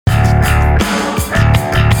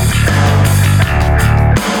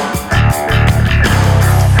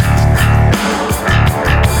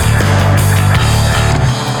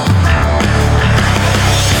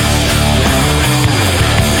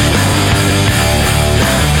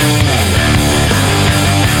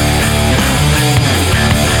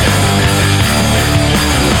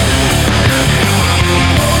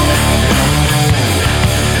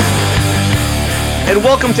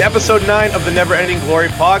Welcome to episode 9 of the Never Ending Glory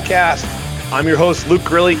podcast. I'm your host, Luke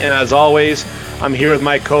Grilly, and as always, I'm here with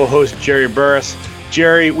my co-host, Jerry Burris.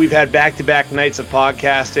 Jerry, we've had back-to-back nights of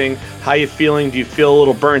podcasting. How you feeling? Do you feel a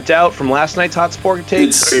little burnt out from last night's Hot Sport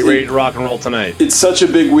takes? Are you ready to rock and roll tonight? It's such a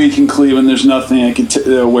big week in Cleveland. There's nothing that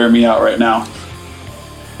can wear me out right now.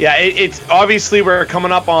 Yeah, it's obviously we're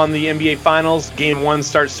coming up on the NBA Finals. Game 1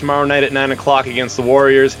 starts tomorrow night at 9 o'clock against the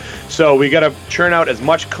Warriors. So we got to churn out as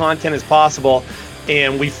much content as possible.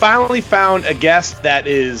 And we finally found a guest that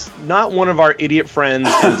is not one of our idiot friends.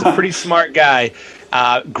 He's a pretty smart guy.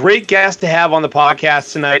 Great guest to have on the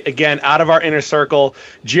podcast tonight. Again, out of our inner circle.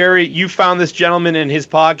 Jerry, you found this gentleman in his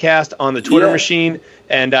podcast on the Twitter machine,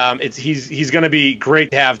 and he's going to be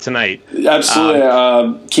great to have tonight.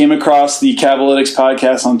 Absolutely. Came across the Cavalytics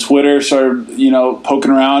podcast on Twitter, started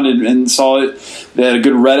poking around and saw it. They had a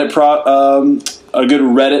good Reddit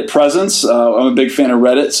presence. I'm a big fan of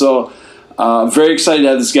Reddit, so very excited to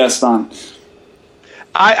have this guest on.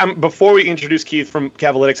 Before we introduce Keith from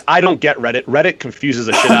Cavalytics, I don't get Reddit. Reddit confuses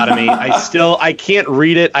the shit out of me. I can't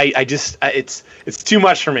read it. It's too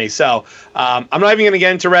much for me. So I'm not even going to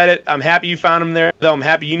get into Reddit. I'm happy you found him there, though. I'm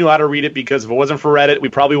happy you knew how to read it, because if it wasn't for Reddit, we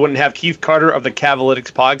probably wouldn't have Keith Carter of the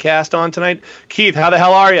Cavalytics podcast on tonight. Keith, how the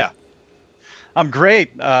hell are you? I'm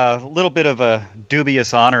great. A little bit of a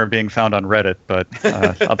dubious honor of being found on Reddit, but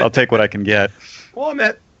I'll take what I can get. Well,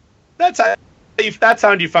 man, that's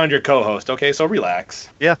how you found your co-host, okay? So relax.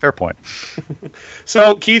 Yeah, fair point.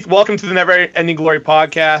 So, Keith, welcome to the Never Ending Glory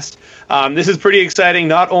podcast. This is pretty exciting.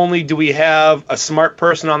 Not only do we have a smart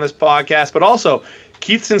person on this podcast, but also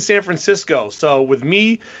Keith's in San Francisco. So with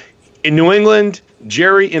me in New England,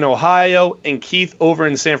 Jerry in Ohio, and Keith over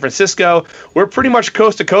in San Francisco, we're pretty much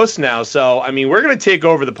coast to coast now. So, I mean, we're going to take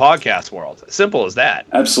over the podcast world. Simple as that.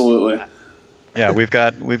 Absolutely. Yeah, we've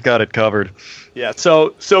got it covered. Yeah.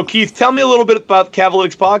 So Keith, tell me a little bit about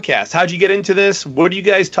Cavalytics podcast. How'd you get into this? What do you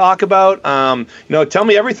guys talk about? Tell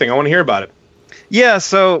me everything. I want to hear about it. Yeah.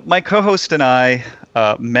 So my co-host and I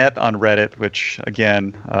met on Reddit, which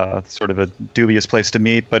again, sort of a dubious place to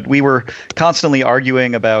meet, but we were constantly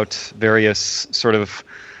arguing about various sort of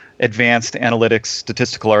advanced analytics,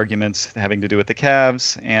 statistical arguments having to do with the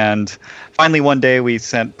Cavs. And finally, one day we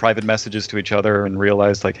sent private messages to each other and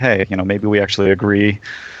realized, like, hey, maybe we actually agree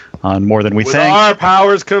on more than we think. With our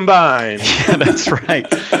powers combined. Yeah, that's right.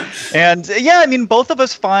 And yeah, I mean, both of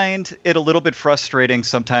us find it a little bit frustrating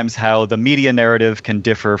sometimes how the media narrative can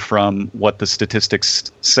differ from what the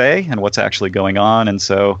statistics say and what's actually going on. And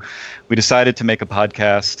so we decided to make a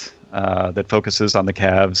podcast that focuses on the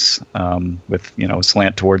Cavs with a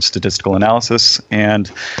slant towards statistical analysis,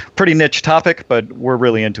 and pretty niche topic, but we're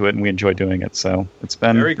really into it and we enjoy doing it. So it's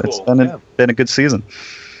been very cool. It's been a good season.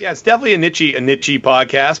 Yeah, it's definitely a niche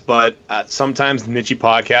podcast, but sometimes niche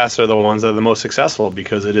podcasts are the ones that are the most successful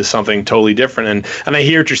because it is something totally different. And I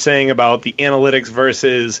hear what you're saying about the analytics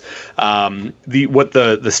versus what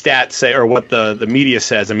the stats say or what the media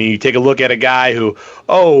says. I mean, you take a look at a guy who,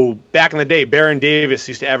 back in the day, Baron Davis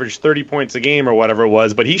used to average 30 points a game or whatever it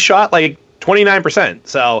was, but he shot like 29%.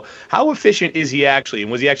 So how efficient is he actually?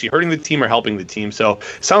 And was he actually hurting the team or helping the team? So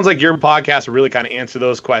it sounds like your podcast will really kind of answer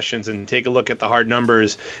those questions and take a look at the hard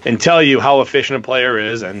numbers and tell you how efficient a player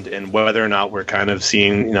is and whether or not we're kind of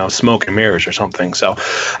seeing, smoke and mirrors or something. So,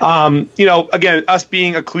 again, us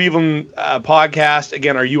being a Cleveland podcast,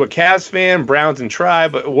 again, are you a Cavs fan, Browns and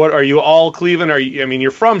Tribe? What are you, all Cleveland? You're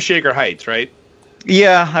from Shaker Heights, right?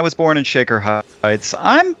 Yeah, I was born in Shaker Heights.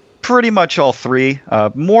 I'm pretty much all three.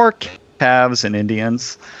 More Cavs and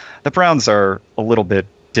Indians. The Browns are a little bit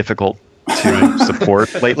difficult to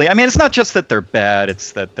support lately. I mean, it's not just that they're bad;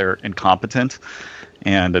 it's that they're incompetent,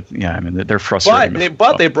 and they're frustrating.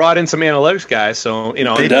 But they brought in some analytics guys, so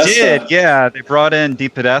they did. Yeah, they brought in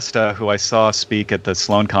Deep Podesta, who I saw speak at the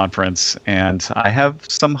Sloan conference, and I have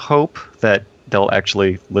some hope that they'll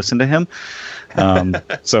actually listen to him.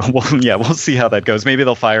 So we'll see how that goes. Maybe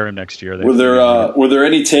they'll fire him next year. Were there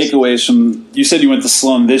any takeaways from? You said you went to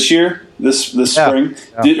Sloan this year, this spring.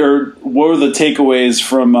 Yeah. What were the takeaways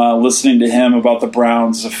from listening to him about the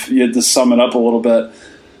Browns? If you had to sum it up a little bit.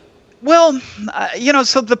 Well,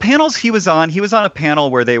 so the panels he was on a panel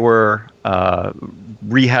where they were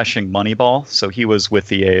rehashing Moneyball. So he was with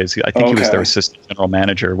the A's. I think he was their assistant general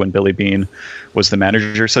manager when Billy Beane was the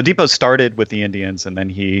manager. So Depot started with the Indians, and then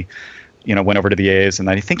he, went over to the A's,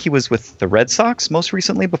 and I think he was with the Red Sox most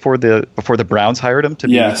recently before the Browns hired him to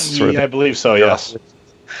be. Yes, I believe so. Yes.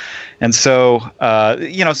 And so,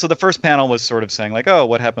 so the first panel was sort of saying like, oh,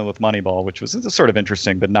 what happened with Moneyball, which was sort of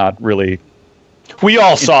interesting, but not really We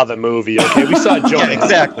all saw the movie, okay? We saw Joe. Yeah,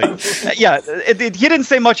 exactly. He didn't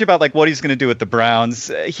say much about like what he's going to do with the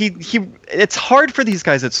Browns. It's hard for these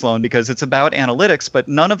guys at Sloan because it's about analytics, but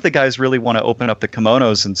none of the guys really want to open up the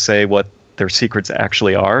kimonos and say what their secrets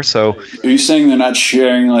actually are. So, are you saying they're not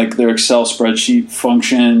sharing like their Excel spreadsheet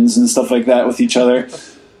functions and stuff like that with each other?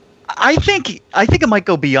 I think it might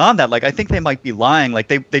go beyond that. Like, I think they might be lying. Like,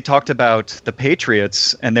 they talked about the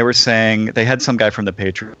Patriots, and they were saying they had some guy from the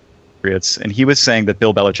Patriots, and he was saying that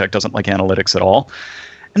Bill Belichick doesn't like analytics at all.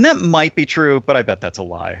 And that might be true, but I bet that's a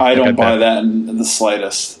lie. I don't buy that in the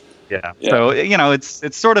slightest. Yeah. So,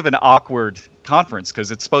 it's sort of an awkward conference because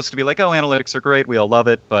it's supposed to be like, oh, analytics are great, we all love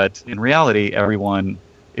it, but in reality, everyone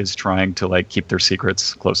is trying to like keep their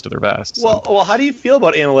secrets close to their vest. So. Well, how do you feel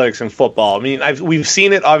about analytics in football? I mean, we've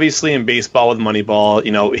seen it obviously in baseball with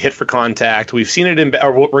Moneyball, hit for contact. We've seen it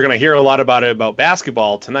we're going to hear a lot about it about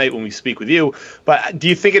basketball tonight when we speak with you. But do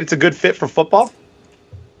you think it's a good fit for football?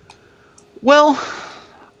 Well,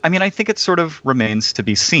 I mean, I think it sort of remains to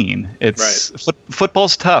be seen. It's right.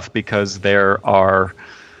 Football's tough because there are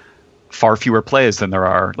far fewer plays than there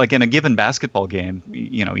are. Like in a given basketball game,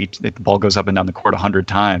 the ball goes up and down the court 100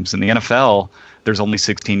 times. In the NFL, there's only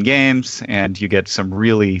 16 games, and you get some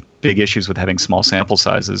really big issues with having small sample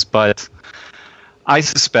sizes. But I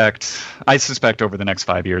suspect over the next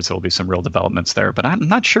 5 years there will be some real developments there. But I'm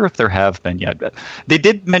not sure if there have been yet. They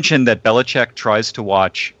did mention that Belichick tries to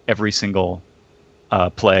watch every single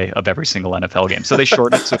play of every single NFL game. So they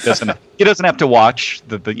shorten it so he doesn't have to watch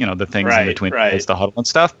the things in between plays, the huddle and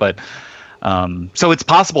stuff. But so it's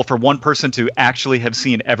possible for one person to actually have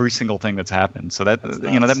seen every single thing that's happened. So that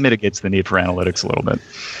that mitigates the need for analytics a little bit.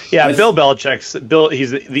 Yeah, Bill Belichick's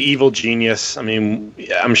he's the evil genius. I mean,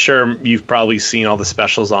 I'm sure you've probably seen all the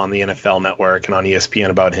specials on the NFL Network and on ESPN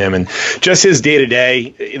about him and just his day to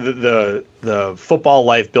day. The football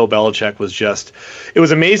life Bill Belichick was it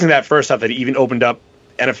was amazing that first off that he even opened up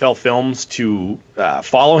NFL Films to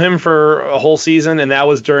follow him for a whole season, and that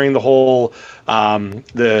was during the whole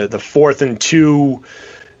the 4th and 2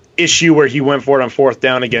 issue where he went for it on 4th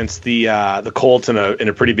down against the Colts in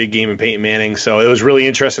a pretty big game in Peyton Manning. So it was really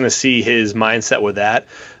interesting to see his mindset with that.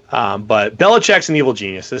 But Belichick's an evil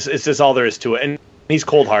genius. It's just all there is to it, and he's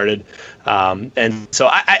cold-hearted. And so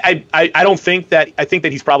I don't think that – I think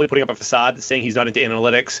that he's probably putting up a facade saying he's not into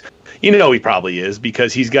analytics. He probably is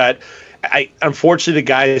because he's got – unfortunately, the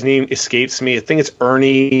guy's name escapes me. I think it's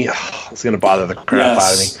Ernie. It's going to bother the crap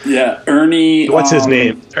out of me. Yeah, Ernie. What's his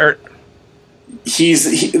name?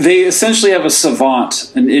 They essentially have a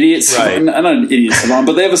savant, an idiot savant, not an idiot savant,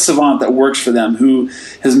 but they have a savant that works for them who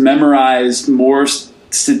has memorized more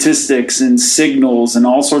statistics and signals and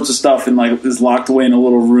all sorts of stuff and is locked away in a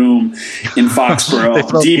little room in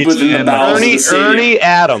Foxborough, deep within the bowels of the stadium. Ernie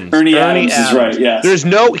Adams. Ernie Adams is right. Yes.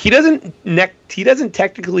 He doesn't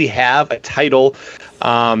technically have a title,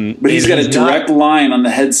 but he's got a direct line on the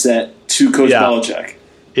headset to Coach Belichick.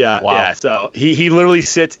 Yeah, wow. Yeah. So he literally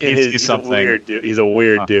sits in he's a weird dude. He's a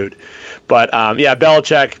weird dude. But,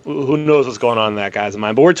 Belichick, who knows what's going on in that guy's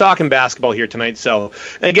mind. But we're talking basketball here tonight. So,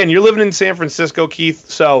 again, you're living in San Francisco, Keith.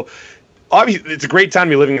 So, obviously, it's a great time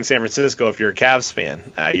to be living in San Francisco if you're a Cavs fan.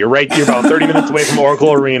 You're about 30 minutes away from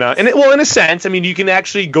Oracle Arena. And, in a sense, I mean, you can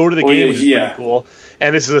actually go to the game, which is pretty cool.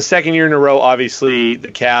 And this is the second year in a row, obviously,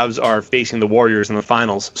 the Cavs are facing the Warriors in the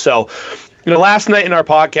finals. So, last night in our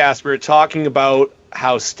podcast, we were talking about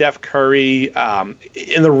how Steph Curry and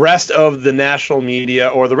the rest of the national media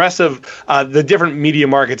or the rest of the different media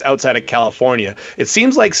markets outside of California, it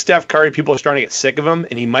seems like Steph Curry, people are starting to get sick of him,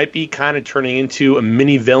 and he might be kind of turning into a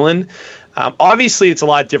mini villain. Obviously, it's a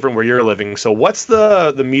lot different where you're living. So what's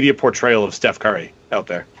the media portrayal of Steph Curry out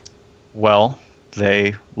there? Well,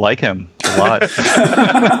 they like him a lot.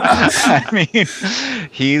 I mean,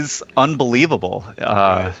 he's unbelievable.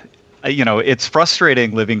 It's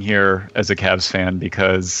frustrating living here as a Cavs fan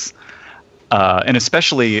because, and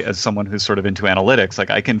especially as someone who's sort of into analytics,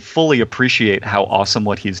 I can fully appreciate how awesome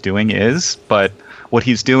what he's doing is, but what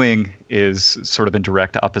he's doing is sort of in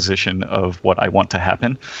direct opposition of what I want to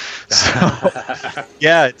happen. So,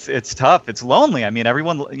 yeah, it's tough. It's lonely. I mean,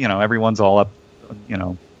 everyone's all up,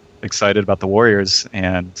 excited about the Warriors,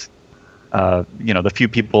 and the few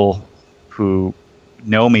people who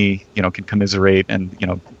know me, can commiserate and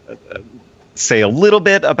say a little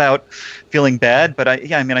bit about feeling bad, but I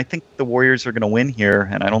think the Warriors are going to win here,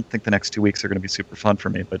 and I don't think the next 2 weeks are going to be super fun for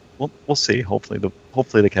me. But we'll see. Hopefully the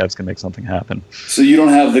Cavs can make something happen. So you don't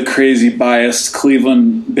have the crazy biased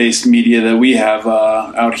Cleveland-based media that we have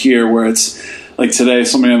out here, where it's like today,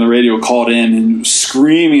 somebody on the radio called in and was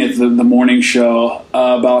screaming at the morning show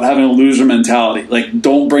about having a loser mentality. Like,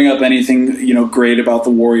 don't bring up anything, great about the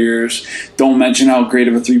Warriors. Don't mention how great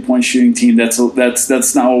of a 3-point shooting team. That's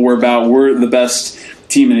not what we're about. We're the best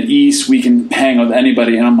team in the East. We can hang with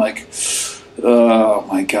anybody. And I'm like, oh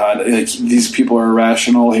my God, like, these people are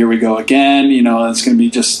irrational. Here we go again. It's going to be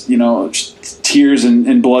just tears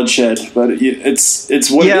and bloodshed. But it's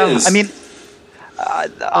what it is. I mean,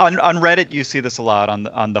 on Reddit, you see this a lot.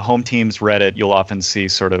 On the home team's Reddit, you'll often see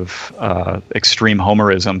sort of extreme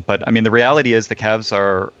homerism. But I mean, the reality is the Cavs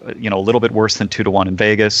are a little bit worse than 2-1 in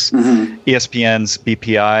Vegas. Mm-hmm. ESPN's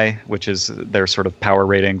BPI, which is their sort of power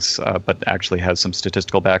ratings, but actually has some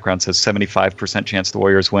statistical background, says 75% chance the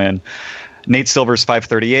Warriors win. Nate Silver's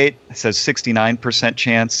 538 says 69%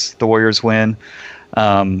 chance the Warriors win.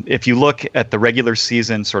 If you look at the regular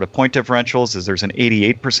season sort of point differentials, there's an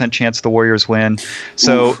 88% chance the Warriors win.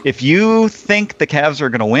 So if you think the Cavs are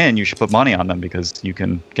going to win, you should put money on them because you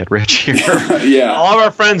can get rich here. Yeah, all of our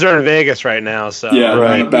friends are in Vegas right now. So yeah,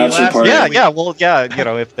 right. Bachelor party. Yeah. Well, yeah.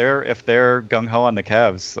 If they're gung ho on the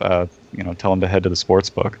Cavs, tell them to head to the sports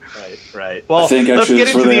book. Right. Well, I think actually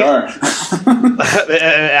that's where they are.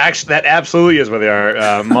 Actually, that absolutely is where they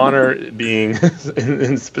are. Monner being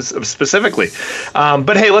specifically.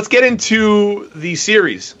 But hey, let's get into the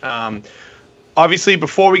series. Obviously,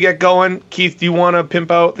 before we get going, Keith, do you want to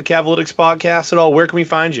pimp out the Cavalytics podcast at all? Where can we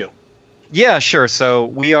find you? Yeah, sure. So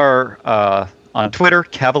we are on Twitter,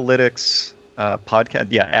 Cavalytics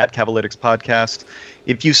podcast. Yeah, at Cavalytics podcast.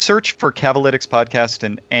 If you search for Cavalytics podcast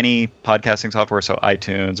in any podcasting software, so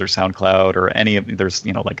iTunes or SoundCloud or any of, there's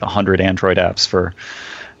like 100 Android apps for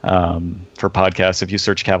podcasts. If you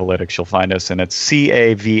search Cavalytics, you'll find us, and it's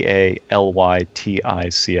Cavalytics.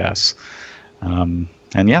 And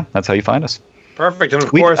yeah, that's how you find us. Perfect. And of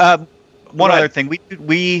course, one other thing,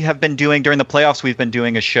 we have been doing during the playoffs, we've been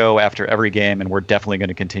doing a show after every game, and we're definitely going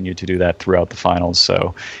to continue to do that throughout the finals.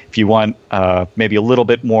 So if you want maybe a little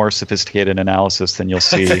bit more sophisticated analysis than you'll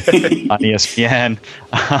see on ESPN,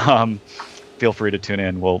 feel free to tune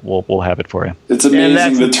in. We'll have it for you. It's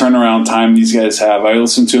amazing the turnaround time these guys have. I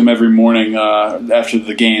listen to them every morning after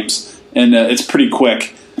the games, and it's pretty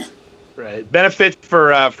quick. Right. Benefit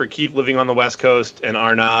for Keith living on the West Coast and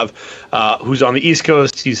Arnav, who's on the East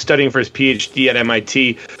Coast. He's studying for his PhD at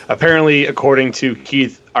MIT. Apparently, according to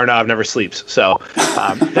Keith, Arnav never sleeps. So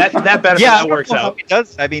that benefit that works out. It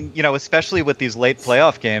does. I mean, especially with these late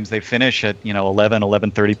playoff games, they finish at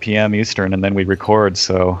 11:30 p.m. Eastern, and then we record.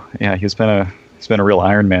 So yeah, he's been a real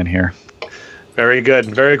Iron Man here. Very good.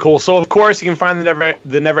 Very cool. So, of course, you can find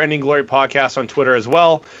the Never Ending Glory podcast on Twitter as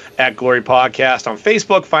well, at Glory Podcast. On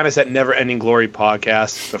Facebook, find us at Never Ending Glory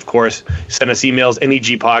Podcast. Of course, send us emails,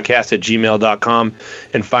 negpodcast@gmail.com,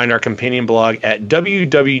 and find our companion blog at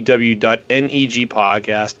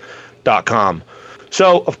www.negpodcast.com.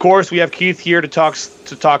 So, of course, we have Keith here to talk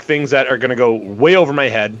things that are going to go way over my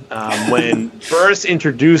head. When Burris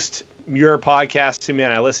introduced your podcast to me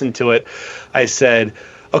and I listened to it, I said,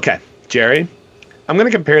 okay, Jerry, I'm going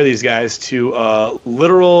to compare these guys to a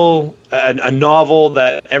novel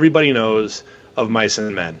that everybody knows of Mice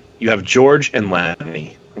and Men. You have George and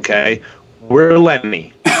Lenny, okay? We're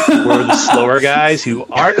Lenny. We're the slower guys who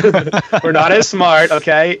aren't, we're not as smart,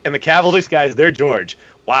 okay? And the Cavalytics guys, they're George.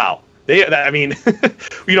 Wow. We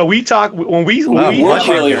talk, when we work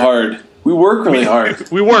really hard. We work really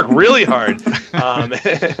hard. We work really hard.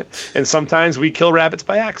 And sometimes we kill rabbits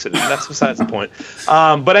by accident. That's besides the point.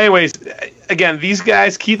 But anyways, again, these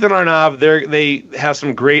guys, Keith and Arnav, they have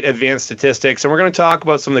some great advanced statistics. And we're going to talk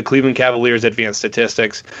about some of the Cleveland Cavaliers' advanced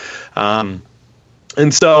statistics. And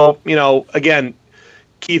so, again,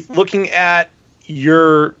 Keith, looking at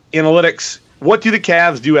your analytics, what do the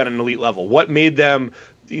Cavs do at an elite level? What made them,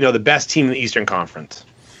 the best team in the Eastern Conference?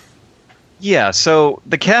 Yeah, so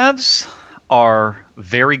the Cavs are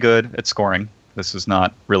very good at scoring. This is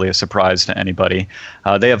not really a surprise to anybody.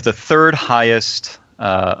 They have the third highest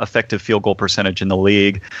effective field goal percentage in the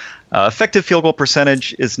league. Effective field goal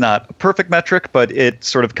percentage is not a perfect metric, but it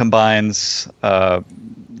sort of combines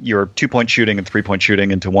your 2-point shooting and 3-point shooting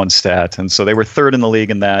into one stat. And so they were third in the league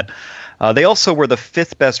in that. They also were the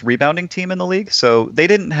fifth best rebounding team in the league. So they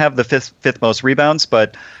didn't have the fifth most rebounds,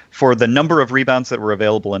 but for the number of rebounds that were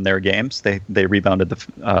available in their games, they rebounded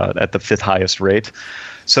at the fifth highest rate.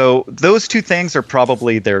 So those two things are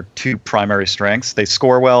probably their two primary strengths. They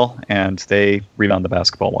score well and they rebound the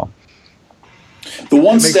basketball well. The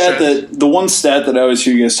one stat that I always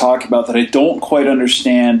hear you guys talk about that I don't quite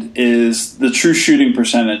understand is the true shooting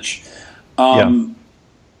percentage.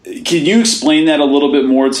 can you explain that a little bit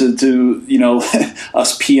more to you know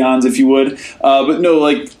us peons, if you would? But no,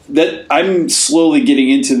 like that. I'm slowly getting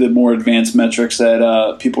into the more advanced metrics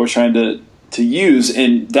that people are trying to use,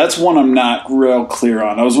 and that's one I'm not real clear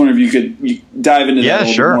on. I was wondering if you could dive into that a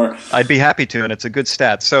little bit more. I'd be happy to, and it's a good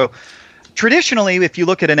stat. So traditionally, if you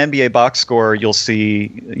look at an NBA box score, you'll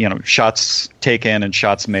see, you know, shots taken and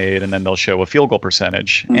shots made, and then they'll show a field goal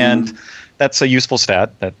percentage. Mm-hmm. And that's a useful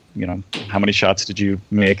stat, that, you know, how many shots did you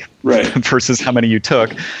make versus how many you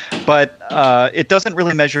took. But it doesn't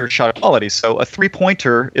really measure shot quality. So a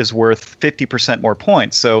three-pointer is worth 50% more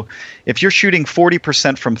points. So if you're shooting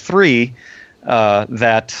 40% from three,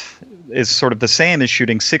 that is sort of the same as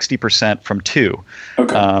shooting 60% from two.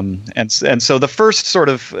 Okay. And so the first sort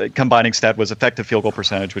of combining stat was effective field goal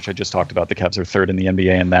percentage, which I just talked about. The Cavs are third in the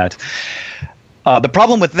NBA in that. The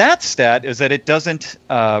problem with that stat is that it doesn't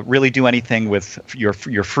really do anything with your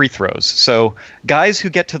free throws. So guys who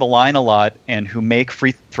get to the line a lot and who make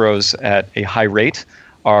free throws at a high rate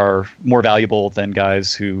are more valuable than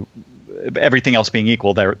guys who, everything else being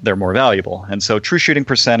equal, they're more valuable. And so true shooting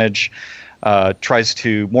percentage tries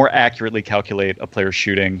to more accurately calculate a player's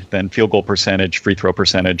shooting than field goal percentage, free throw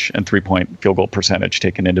percentage, and three-point field goal percentage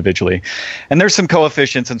taken individually. And there's some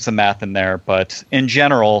coefficients and some math in there, but in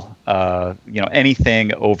general, you know,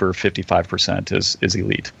 anything over 55% is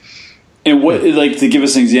elite. And what, like, to give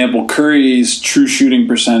us an example, Curry's true shooting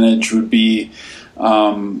percentage would be,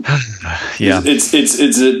 yeah, is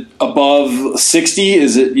it above 60?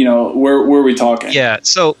 Is it, you know, where are we talking? Yeah,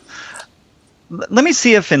 so let me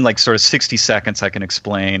see if in like sort of 60 seconds I can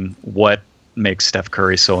explain what makes Steph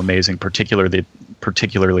Curry so amazing, particularly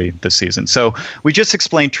this season. So we just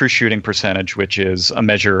explained true shooting percentage, which is a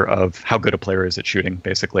measure of how good a player is at shooting,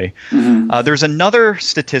 basically. Mm-hmm. There's another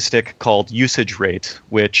statistic called usage rate,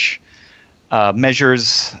 which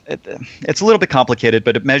measures, it's a little bit complicated,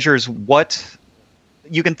 but it measures what,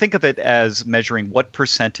 you can think of it as measuring what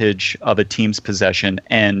percentage of a team's possession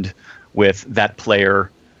end with that player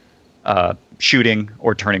shooting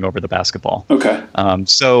or turning over the basketball. Okay.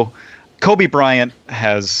 So Kobe Bryant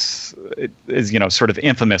is, you know, sort of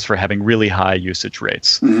infamous for having really high usage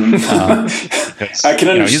rates. Mm-hmm. I can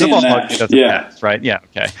understand he's a ball that. He doesn't pass, right? Yeah.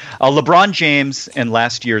 Okay. LeBron James in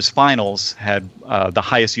last year's finals had the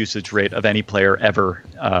highest usage rate of any player ever,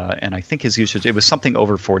 and I think his usage, it was something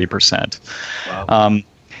over 40%. Wow.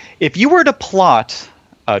 If you were to plot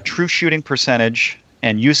true shooting percentage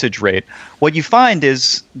and usage rate, what you find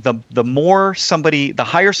is the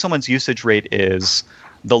higher someone's usage rate is,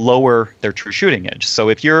 the lower their true shooting is. So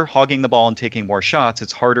if you're hogging the ball and taking more shots,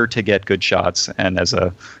 it's harder to get good shots, and as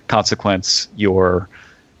a consequence, your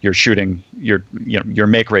shooting, your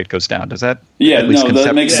make rate goes down. Does that? Yeah, no,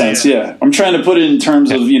 that makes sense. Yeah, I'm trying to put it in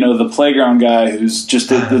terms of, you know, the playground guy who's just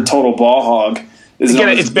the total ball hog.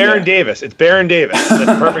 It's Baron Davis. It's Baron Davis. That's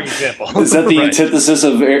a perfect example. Is that the antithesis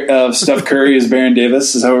of Steph Curry is Baron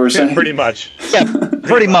Davis? Is that what we're saying? Pretty much. Yeah,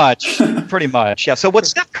 pretty much. Yeah. So what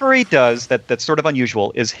Steph Curry does that's sort of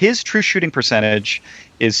unusual is his true shooting percentage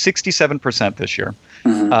is 67% this year.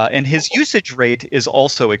 Mm-hmm. And his usage rate is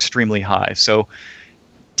also extremely high. So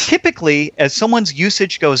typically, as someone's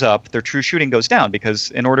usage goes up, their true shooting goes down, because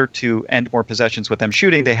in order to end more possessions with them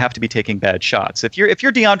shooting, they have to be taking bad shots. If you're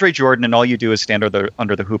DeAndre Jordan and all you do is stand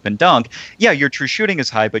under the hoop and dunk, yeah, your true shooting is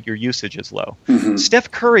high, but your usage is low. Mm-hmm. Steph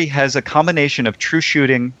Curry has a combination of true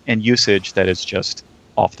shooting and usage that is just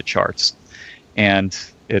off the charts, and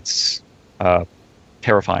it's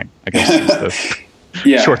terrifying, I guess, is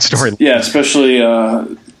the short story. Yeah, especially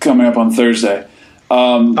coming up on Thursday.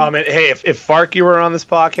 Hey, if Farkey were on this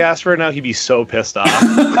podcast right now, he'd be so pissed off.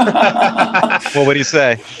 Well, what do you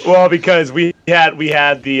say? Well, because we had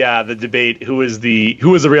the debate who was the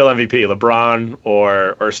real MVP, LeBron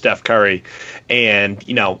or Steph Curry, and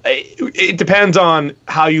you know it depends on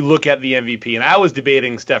how you look at the MVP. And I was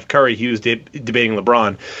debating Steph Curry, he was debating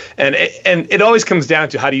LeBron, and it always comes down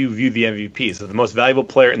to how do you view the MVP? Is it the most valuable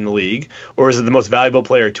player in the league, or is it the most valuable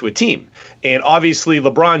player to a team? And obviously,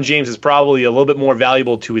 LeBron James is probably a little bit more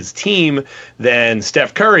valuable to his team than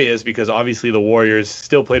Steph Curry is, because obviously the Warriors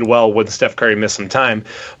still played well when Steph Curry missed some time.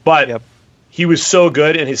 But he was so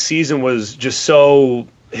good, and his season was just so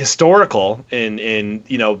historical in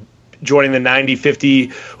you know, joining the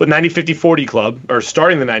 90-50-40 club, or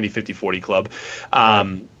starting the 90-50-40 club.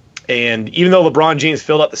 And even though LeBron James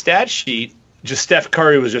filled out the stat sheet, just Steph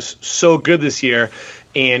Curry was just so good this year.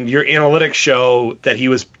 And your analytics show that he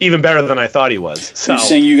was even better than I thought he was. So, you're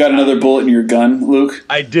saying you got another bullet in your gun, Luke?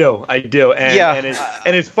 I do. And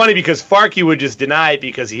it's funny because Farkey would just deny it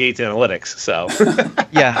because he hates analytics. So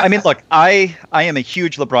yeah, I mean, look, I am a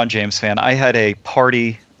huge LeBron James fan. I had a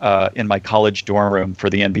party in my college dorm room for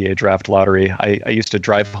the NBA draft lottery. I used to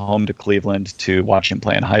drive home to Cleveland to watch him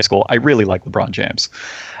play in high school. I really like LeBron James.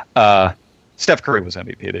 Steph Curry was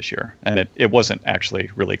MVP this year, and it wasn't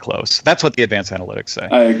actually really close. That's what the advanced analytics say.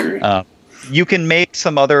 I agree. You can make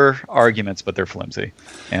some other arguments, but they're flimsy.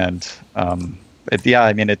 And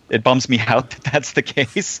it bums me out that that's the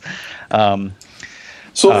case.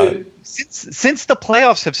 Since the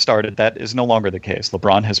playoffs have started, that is no longer the case.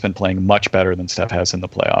 LeBron has been playing much better than Steph has in the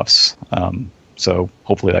playoffs. So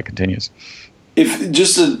hopefully that continues. If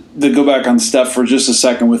just to go back on Steph for just a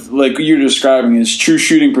second, with like you're describing his true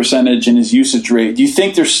shooting percentage and his usage rate, do you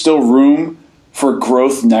think there's still room for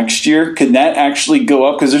growth next year? Could that actually go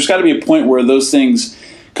up? Because there's got to be a point where those things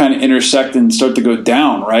kind of intersect and start to go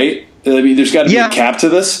down, right? I mean, there's got to be a cap to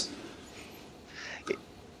this.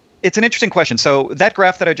 It's an interesting question. So that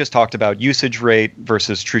graph that I just talked about, usage rate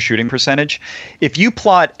versus true shooting percentage, if you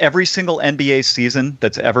plot every single NBA season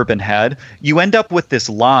that's ever been had, you end up with this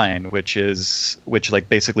line, which like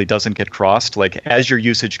basically doesn't get crossed. Like as your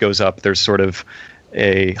usage goes up, there's sort of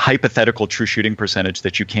a hypothetical true shooting percentage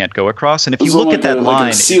that you can't go across. And if you look at that line,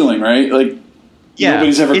 like a ceiling, right? Like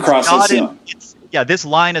nobody's ever crossed that ceiling. This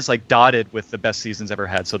line is like dotted with the best seasons ever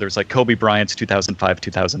had. So there's like Kobe Bryant's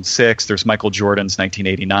 2005-2006. There's Michael Jordan's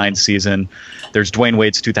 1989 season. There's Dwayne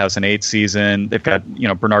Wade's 2008 season. They've got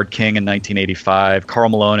Bernard King in 1985, Karl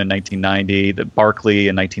Malone in 1990, Barkley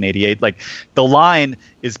in 1988. Like the line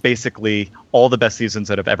is basically all the best seasons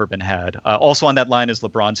that have ever been had. Also on that line is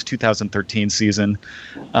LeBron's 2013 season,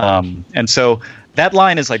 and so that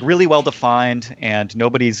line is like really well defined, and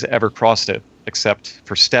nobody's ever crossed it except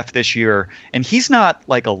for Steph this year. And he's not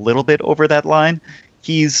like a little bit over that line.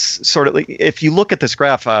 He's sort of like, if you look at this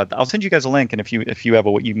graph, I'll send you guys a link, and if you have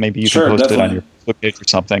maybe you can post definitely. it on your Facebook page or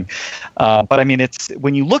something. But I mean, it's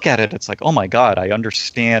when you look at it, it's like, oh my God, I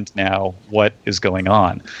understand now what is going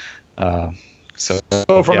on. So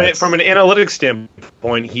from an analytics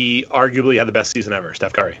standpoint, he arguably had the best season ever,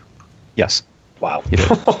 Steph Curry. Yes. Wow.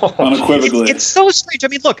 Unequivocally. It's so strange. I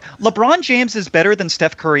mean, look, LeBron James is better than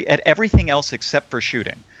Steph Curry at everything else except for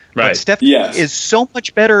shooting. Right. But Steph is so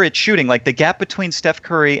much better at shooting. Like the gap between Steph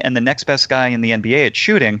Curry and the next best guy in the NBA at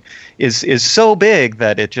shooting is so big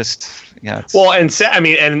that it just well, and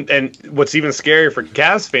what's even scarier for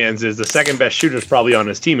Cavs fans is the second best shooter is probably on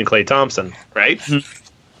his team in Klay Thompson, right? Mm-hmm.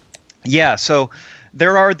 Yeah. So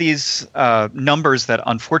there are these numbers that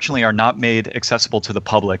unfortunately are not made accessible to the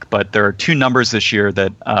public, but there are two numbers this year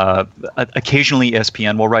that occasionally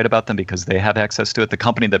ESPN will write about them because they have access to it. The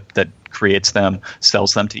company that creates them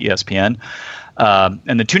sells them to ESPN.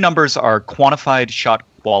 And the two numbers are quantified shot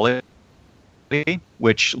quality,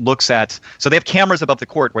 which looks at, so they have cameras above the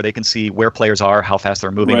court where they can see where players are, how fast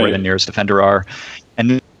they're moving, where the nearest defender are.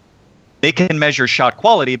 And they can measure shot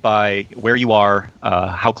quality by where you are,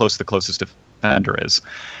 how close the closest defender is.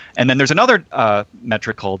 And then there's another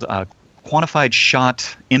metric called quantified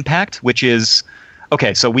shot impact, which is,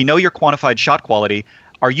 okay, so we know your quantified shot quality.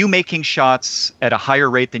 Are you making shots at a higher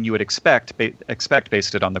rate than you would expect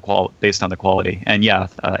based on the quality? And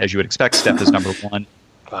as you would expect, Steph is number 1,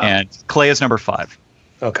 and Klay is number 5.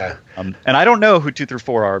 Okay. And I don't know who 2 through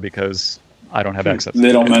 4 are because I don't have access.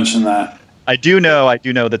 They don't mention that. I do know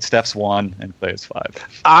that Steph's 1 and Klay is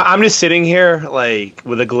 5. I'm just sitting here like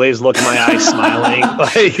with a glazed look in my eyes, smiling.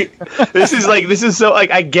 Like this is so like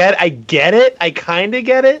I get it. I kind of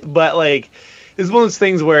get it, but like this is one of those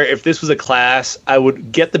things where if this was a class, I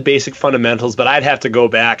would get the basic fundamentals, but I'd have to go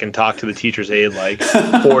back and talk to the teacher's aide like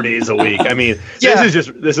 4 days a week. I mean,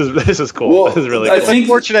 this is cool. Well, this is really I cool. think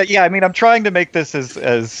Unfortunate. Yeah, I mean, I'm trying to make this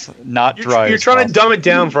as not dry. You're as trying to possible. dumb it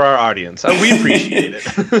down for our audience. We appreciate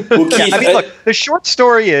it. Well, Keith, I mean, look, the short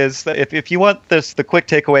story is that if you want the quick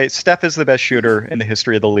takeaway, Steph is the best shooter in the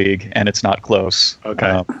history of the league, and it's not close.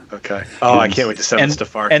 Okay. Okay. Oh, I can't wait to send this to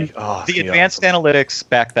Farkey. And the advanced analytics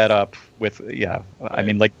back that up with, I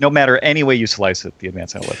mean, like, no matter any way you slice it, the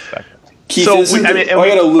advanced analytics back that up. Keith, So,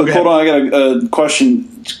 hold on. I got a question.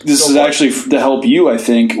 This is actually to help you, I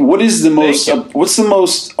think. What's the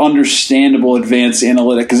most understandable advanced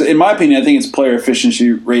analytic? Because in my opinion, I think it's player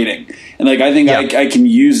efficiency rating, and like I think I can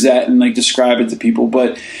use that and like describe it to people.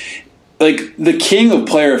 But like the king of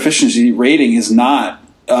player efficiency rating is not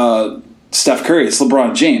Steph Curry. It's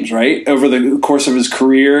LeBron James, right? Over the course of his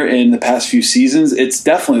career in the past few seasons, it's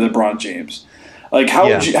definitely LeBron James. Like how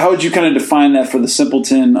would you kind of define that for the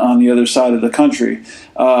simpleton on the other side of the country?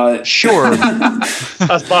 Sure.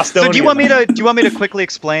 Us Bostonians. So do you want me to quickly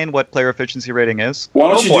explain what player efficiency rating is?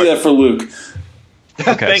 Why don't you do that for Luke?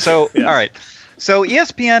 Okay. Thank you. Yes. All right. So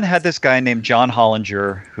ESPN had this guy named John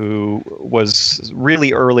Hollinger who was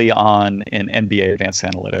really early on in NBA advanced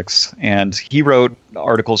analytics, and he wrote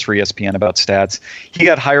articles for ESPN about stats. He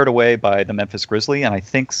got hired away by the Memphis Grizzlies, and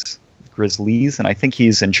I think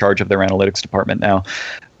he's in charge of their analytics department now.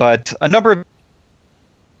 But a number of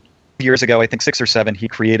years ago, I think 6 or 7, he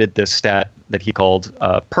created this stat that he called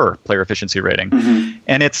PER, player efficiency rating. Mm-hmm.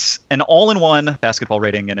 And it's an all-in-one basketball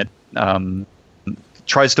rating, and it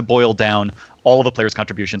tries to boil down all of the players'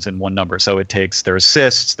 contributions in one number. So it takes their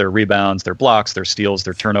assists, their rebounds, their blocks, their steals,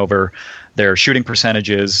 their turnover, their shooting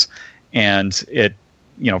percentages, and it,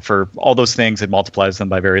 for all those things, it multiplies them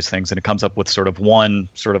by various things, and it comes up with sort of one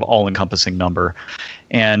sort of all-encompassing number.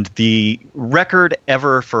 And the record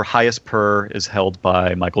ever for highest PER is held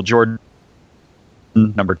by Michael Jordan.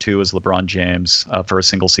 Number 2 is LeBron James for a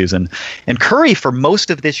single season. And Curry, for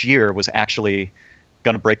most of this year, was actually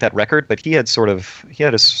going to break that record, but he had a sort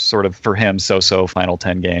of for him so-so final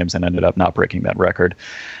 10 games and ended up not breaking that record.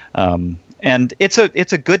 And it's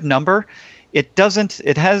a good number. It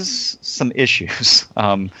has some issues.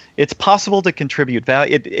 It's possible to contribute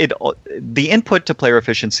value. The input to player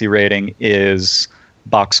efficiency rating is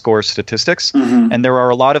box score statistics, mm-hmm. and there are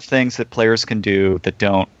a lot of things that players can do that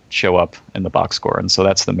don't show up in the box score, and so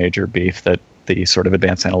that's the major beef that the sort of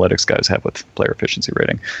advanced analytics guys have with player efficiency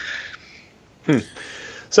rating.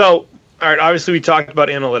 So, all right, obviously we talked about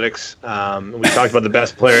analytics. We talked about the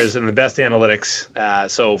best players and the best analytics.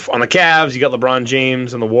 So on the Cavs, you got LeBron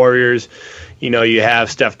James, and the Warriors, you have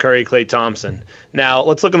Steph Curry, Klay Thompson. Now,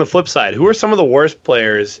 let's look on the flip side. Who are some of the worst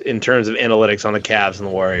players in terms of analytics on the Cavs and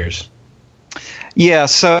the Warriors? Yeah,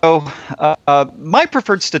 so my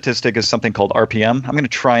preferred statistic is something called RPM. I'm going to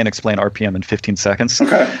try and explain RPM in 15 seconds.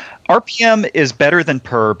 Okay. RPM is better than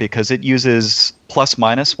PER because it uses plus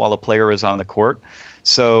minus while a player is on the court.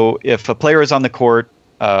 So if a player is on the court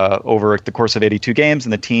over the course of 82 games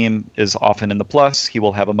and the team is often in the plus, he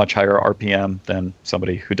will have a much higher RPM than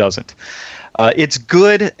somebody who doesn't. It's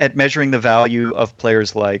good at measuring the value of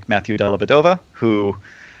players like Matthew Dellavedova, who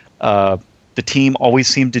the team always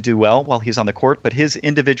seemed to do well while he's on the court, but his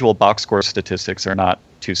individual box score statistics are not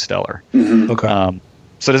too stellar. Mm-hmm. Okay.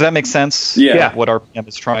 So does that make sense? Yeah. What RPM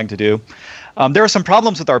is trying to do. There are some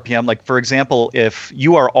problems with RPM. Like, for example, if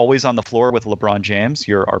you are always on the floor with LeBron James,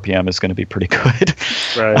 your RPM is going to be pretty good.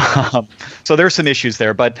 Right. So there's some issues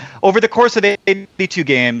there. But over the course of 82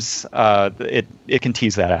 games, it can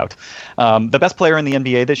tease that out. The best player in the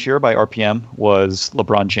NBA this year by RPM was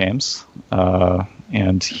LeBron James.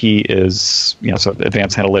 And he is, so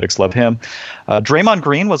advanced analytics love him. Draymond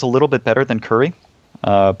Green was a little bit better than Curry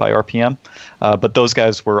by RPM, but those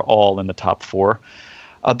guys were all in the top 4.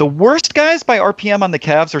 The worst guys by RPM on the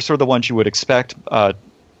Cavs are sort of the ones you would expect. Timofey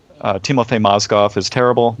Mozgov is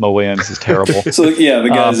terrible. Mo Williams is terrible. So, the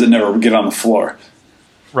guys that never get on the floor.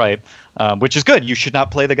 Right, which is good. You should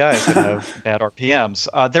not play the guys that have bad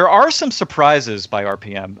RPMs. There are some surprises by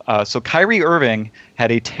RPM. So Kyrie Irving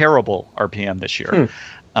had a terrible RPM this year.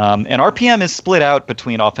 And RPM is split out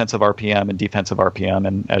between offensive RPM and defensive RPM.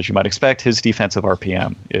 And as you might expect, his defensive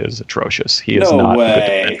RPM is atrocious. He is not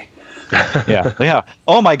way. Yeah.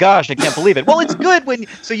 Oh my gosh, I can't believe it. Well, it's good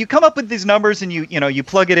so you come up with these numbers and you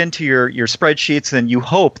plug it into your spreadsheets and you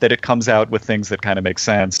hope that it comes out with things that kind of make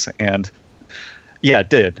sense. And yeah, it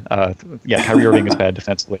did. Kyrie Irving is bad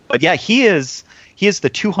defensively, but yeah, he is the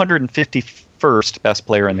 251st best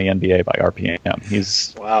player in the NBA by RPM.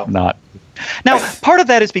 He's not. Now, part of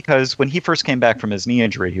that is because when he first came back from his knee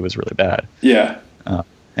injury, he was really bad. Yeah.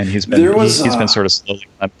 And he's been sort of slowly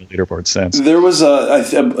climbing the leaderboard since. There was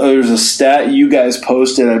a stat you guys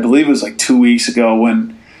posted, I believe it was like 2 weeks ago,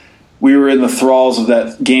 when we were in the thralls of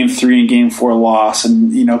that Game 3 and Game 4 loss,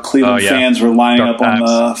 and Cleveland fans were lining up on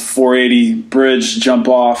the 480 bridge to jump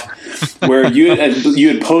off, where you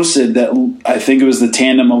had posted that I think it was the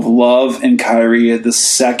tandem of Love and Kyrie at the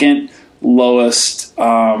second lowest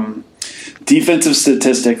defensive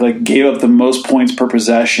statistic, like gave up the most points per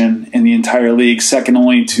possession in the entire league, second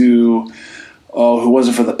only to who was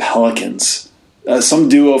it for the Pelicans? Some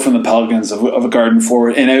duo from the Pelicans of a guard and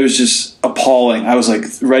forward, and it was just appalling. I was like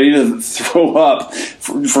ready to throw up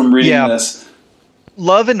from reading this.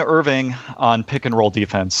 Love and Irving on pick and roll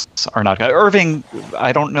defense are not good. Irving,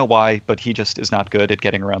 I don't know why, but he just is not good at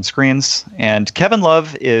getting around screens. And Kevin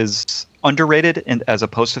Love is underrated as a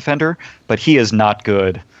post defender, but he is not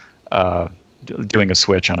good doing a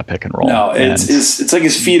switch on a pick and roll. No, it's like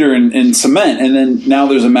his feet are in cement, and then now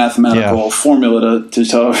there's a mathematical formula to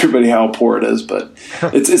tell everybody how poor it is. But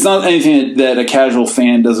it's not anything that a casual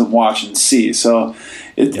fan doesn't watch and see. So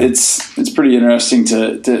it's pretty interesting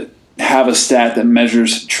to have a stat that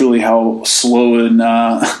measures truly how slow and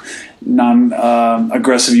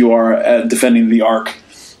aggressive you are at defending the arc.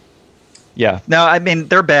 Yeah. No, I mean,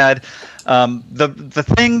 they're bad. The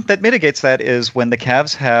thing that mitigates that is when the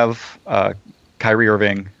Cavs have Kyrie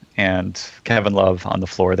Irving and Kevin Love on the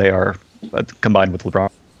floor, they are, combined with LeBron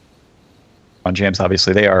James,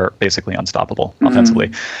 obviously, they are basically unstoppable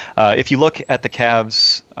offensively. If you look at the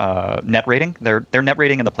Cavs' net rating, their net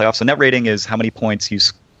rating in the playoffs, so net rating is how many points you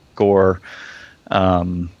score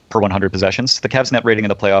per 100 possessions. The Cavs' net rating in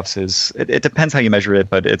the playoffs is, it depends how you measure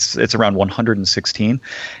it, but it's around 116,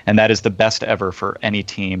 and that is the best ever for any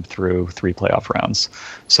team through 3 playoff rounds.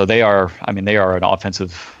 So they are an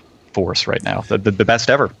offensive force right now, the best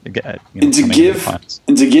ever. And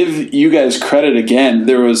to give you guys credit again,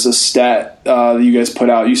 there was a stat that you guys put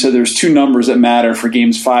out. You said there's 2 numbers that matter for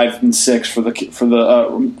games 5 and 6 for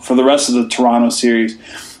the rest of the Toronto series.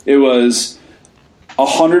 It was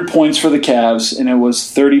 100 points for the Cavs, and it was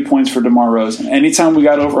 30 points for DeMar DeRozan. Anytime we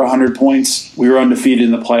got over 100 points, we were undefeated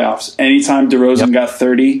in the playoffs. Anytime DeRozan got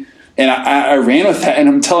 30, and I ran with that, and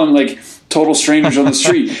I'm telling total strangers on the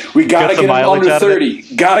street, we got to get him under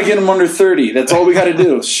 30. Got to get him under 30. That's all we got to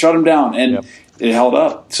do. Shut him down. And it held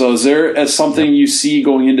up. So is there something you see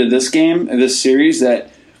going into this game, this series,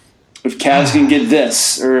 that if Cavs can get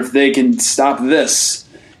this, or if they can stop this,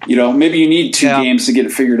 maybe you need 2 games to get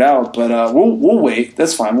it figured out, but we'll wait.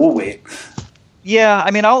 That's fine. We'll wait. Yeah,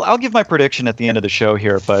 I mean, I'll give my prediction at the end of the show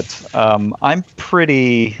here, but I'm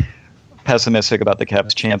pretty pessimistic about the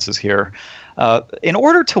Cavs' chances here. In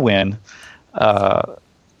order to win,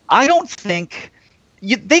 I don't think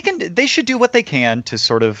they should do what they can to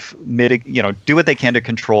sort of do what they can to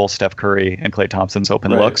control Steph Curry and Klay Thompson's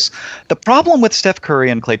open looks. The problem with Steph Curry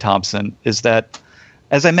and Klay Thompson is that,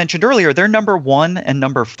 as I mentioned earlier, they're number 1 and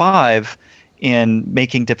number 5 in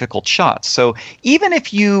making difficult shots. So even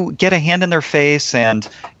if you get a hand in their face and,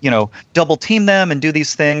 double team them and do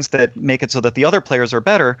these things that make it so that the other players are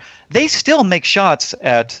better, they still make shots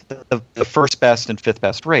at the first best and 5th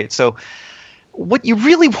best rate. So what you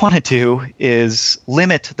really want to do is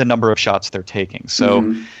limit the number of shots they're taking.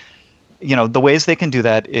 So, the ways they can do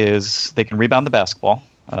that is they can rebound the basketball.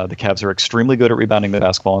 The Cavs are extremely good at rebounding the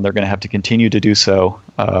basketball, and they're going to have to continue to do so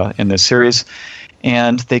in this series.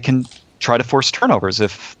 And they can try to force turnovers.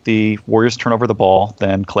 If the Warriors turn over the ball,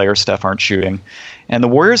 then Klay or Steph aren't shooting. And the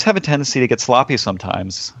Warriors have a tendency to get sloppy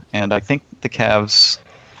sometimes, and I think the Cavs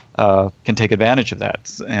can take advantage of that.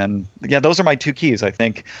 And, those are my 2 keys. I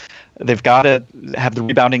think they've got to have the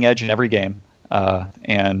rebounding edge in every game.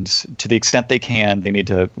 And to the extent they can, they need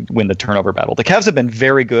to win the turnover battle. The Cavs have been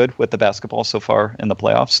very good with the basketball so far in the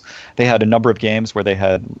playoffs. They had a number of games where they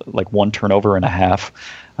had 1 turnover and a half,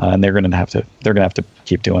 and they're going to have to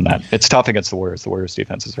keep doing that. It's tough against the Warriors. The Warriors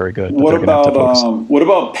defense is very good. What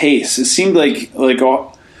about pace? It seemed like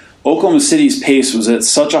Oklahoma City's pace was at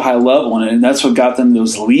such a high level, and that's what got them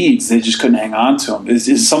those leads. They just couldn't hang on to them.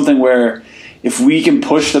 Is something where if we can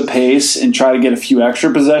push the pace and try to get a few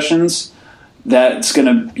extra possessions, that's going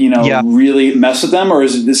to, really mess with them? Or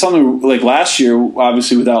is it something like last year,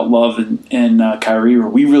 obviously without Love and Kyrie, where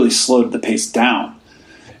we really slowed the pace down?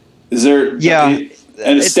 Is there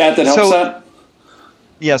a stat that helps that?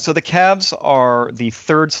 Yeah, so the Cavs are the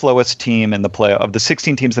 3rd slowest team in the playoff. Of the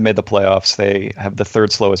 16 teams that made the playoffs, they have the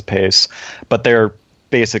 3rd slowest pace, but they're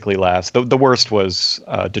basically last. The worst was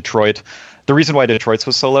Detroit. The reason why Detroit's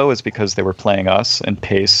was so low is because they were playing us, and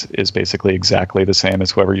pace is basically exactly the same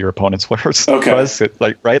as whoever your opponent's was.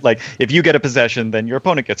 Right? If you get a possession, then your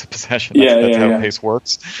opponent gets a possession. That's how pace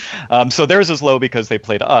works. So theirs is low because they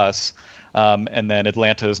played us, and then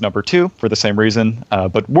Atlanta is number 2 for the same reason.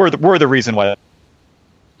 But we're the reason why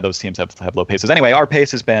those teams have low paces. Anyway, our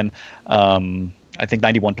pace has been I think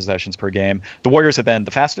 91 possessions per game. The Warriors have been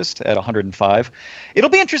the fastest at 105. It'll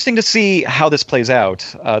be interesting to see how this plays out.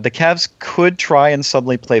 The Cavs could try and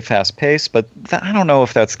suddenly play fast pace, but I don't know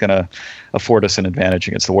if that's going to afford us an advantage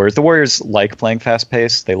against the Warriors. The Warriors like playing fast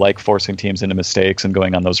pace. They like forcing teams into mistakes and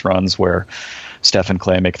going on those runs where Steph and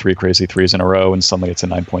Klay make 3 crazy threes in a row and suddenly it's a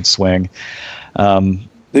 9-point swing.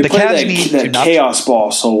 They play that chaos ball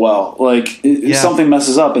so well. If something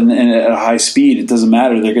messes up and at a high speed, it doesn't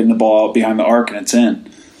matter. They're getting the ball out behind the arc and it's in.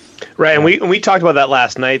 Right, and we talked about that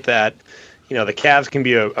last night, that the Cavs can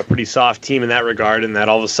be a pretty soft team in that regard, and that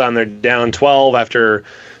all of a sudden they're down 12 after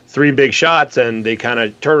 3 big shots and they kind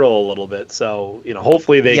of turtle a little bit. So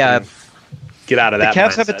hopefully they can get out of that. The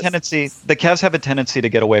Cavs have a tendency to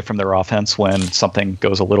get away from their offense when something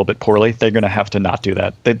goes a little bit poorly. They're going to have to not do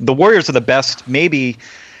that. The Warriors are the best, maybe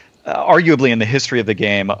arguably in the history of the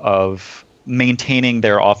game, of maintaining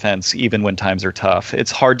their offense even when times are tough.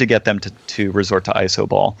 It's hard to get them to resort to ISO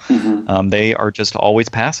ball. Mm-hmm. They are just always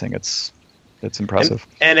passing. It's It's impressive.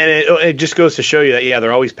 And it just goes to show you that,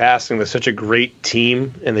 they're always passing. They're such a great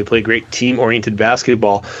team, and they play great team-oriented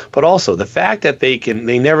basketball. But also the fact that they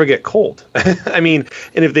never get cold. I mean,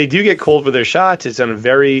 and if they do get cold with their shots, it's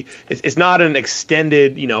it's not an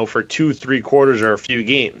extended, for 2-3 quarters or a few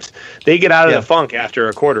games. They get out of the funk after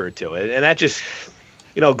a quarter or two. And that just,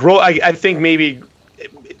 I think maybe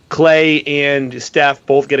Clay and Steph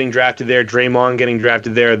both getting drafted there, Draymond getting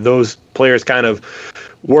drafted there, those players kind of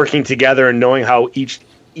working together and knowing how each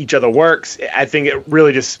other works. I think it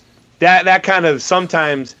really just that kind of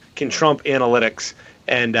sometimes can trump analytics,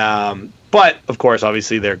 and but of course,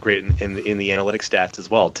 obviously, they're great in the analytic stats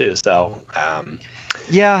as well too. So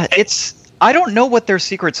I don't know what their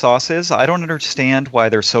secret sauce is. I don't understand why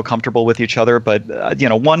they're so comfortable with each other. But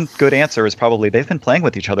one good answer is probably they've been playing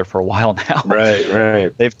with each other for a while now.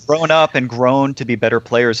 Right. They've grown up and grown to be better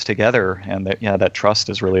players together, and that trust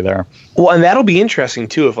is really there. Well, and that'll be interesting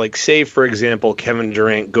too. If, say for example, Kevin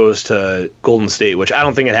Durant goes to Golden State, which I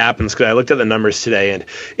don't think it happens because I looked at the numbers today, and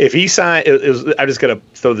if he signed, I'm just gonna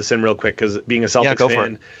throw this in real quick because being a Celtics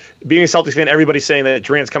fan. Being a Celtics fan, everybody's saying that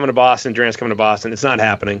Durant's coming to Boston. It's not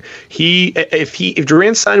happening. If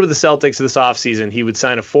Durant signed with the Celtics this offseason, he would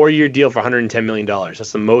sign a 4-year deal for $110 million.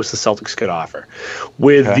 That's the most the Celtics could offer.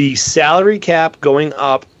 With the salary cap going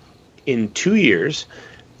up in 2 years,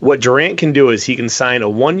 what Durant can do is he can sign a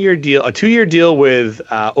 2-year deal with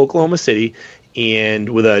Oklahoma City and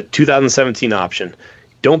with a 2017 option.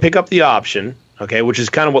 Don't pick up the option. Okay, which is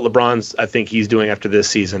kind of what LeBron's, I think he's doing after this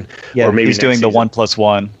season. Yeah, or maybe he's doing season. The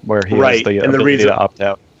 1+1 where he has the ability to opt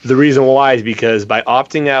out. The reason why is because by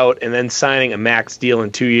opting out and then signing a max deal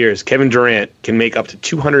in 2 years, Kevin Durant can make up to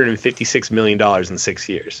 $256 million in 6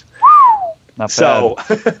 years. Not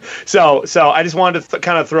bad. So I just wanted to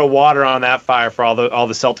kind of throw water on that fire for all the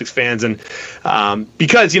Celtics fans, and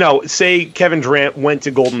because say Kevin Durant went to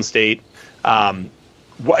Golden State.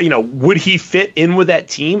 Would he fit in with that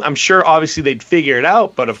team? I'm sure obviously they'd figure it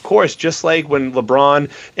out, but of course, just like when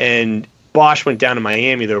LeBron and Bosh went down to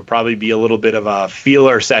Miami, there would probably be a little bit of a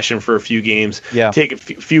feeler session for a few games, take a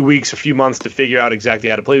few weeks, a few months to figure out exactly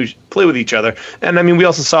how to play with each other. And I mean, we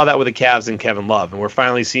also saw that with the Cavs and Kevin Love, and we're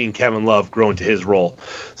finally seeing Kevin Love grow into his role.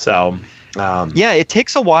 So it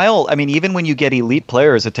takes a while. I mean, even when you get elite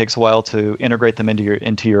players, it takes a while to integrate them into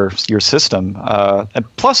your system.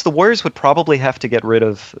 And plus, the Warriors would probably have to get rid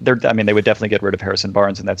of they would definitely get rid of Harrison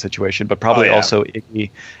Barnes in that situation, but probably also Iggy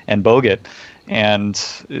and Bogut, and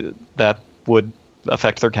that would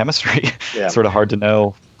affect their chemistry. Sort of hard to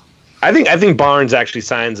know. I think Barnes actually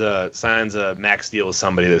signs a max deal with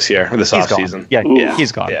somebody this offseason. Yeah,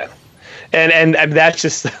 he's gone. Yeah. And that's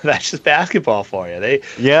just basketball for you.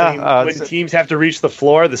 When teams have to reach the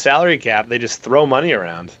floor, the salary cap, they just throw money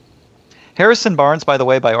around. Harrison Barnes, by the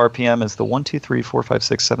way, by RPM is the 1, 2, 3, 4, 5,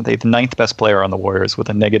 6, 7th, 8th, 9th best player on the Warriors with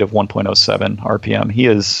a negative 1.07 RPM. He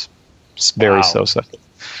is very so-so.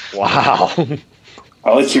 Wow.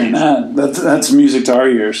 I like hearing that. That's music to our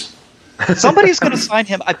ears. Somebody's going to sign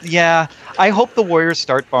him. I hope the Warriors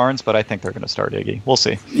start Barnes, but I think they're going to start Iggy. We'll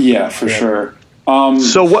see. Yeah, for sure.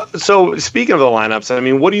 So speaking of the lineups, I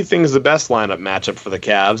mean, what do you think is the best lineup matchup for the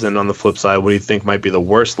Cavs? And on the flip side, what do you think might be the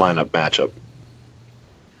worst lineup matchup?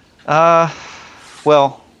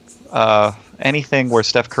 Anything where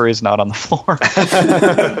Steph Curry's not on the floor.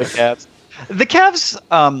 The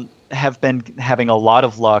Cavs have been having a lot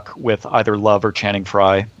of luck with either Love or Channing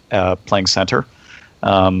Frye playing center.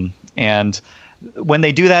 And when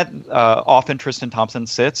they do that, often Tristan Thompson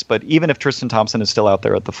sits. But even if Tristan Thompson is still out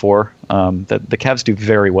there at the 4, the Cavs do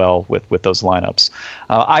very well with those lineups.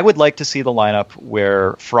 I would like to see the lineup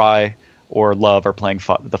where Frye or Love are playing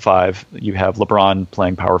the 5. You have LeBron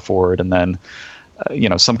playing power forward, and then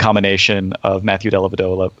some combination of Matthew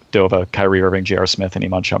Dellavedova, Kyrie Irving, J.R. Smith, and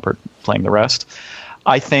Iman Shumpert playing the rest.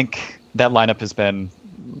 I think that lineup has been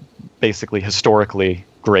basically historically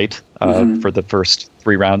great for the first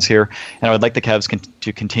 3 rounds here, and I would like the Cavs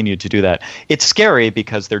to continue to do that. It's scary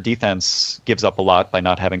because their defense gives up a lot by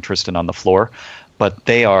not having Tristan on the floor, but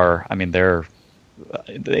they're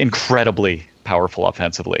incredibly powerful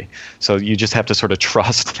offensively. So you just have to sort of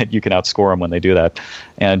trust that you can outscore them when they do that.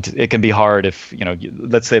 And it can be hard if,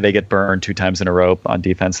 let's say they get burned 2 times in a row on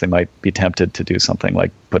defense, they might be tempted to do something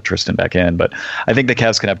like put Tristan back in. But I think the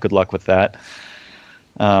Cavs can have good luck with that.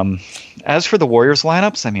 As for the Warriors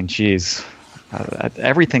lineups, I mean, geez,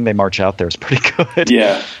 everything they march out there is pretty good.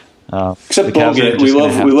 Yeah. Except Bogut. We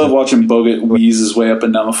love watching Bogut wheeze his way up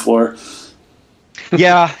and down the floor.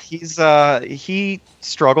 Yeah, he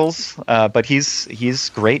struggles, but he's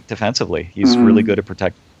great defensively. He's really good at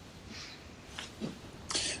protecting.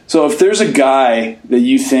 So if there's a guy that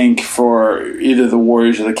you think for either the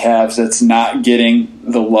Warriors or the Cavs that's not getting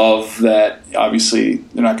the love that obviously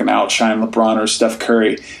they're not going to outshine LeBron or Steph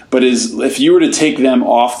Curry, but if you were to take them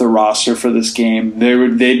off the roster for this game,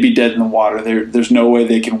 they'd be dead in the water. There's no way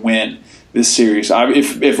they can win this series.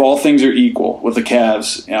 If all things are equal with the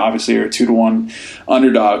Cavs, obviously are 2-1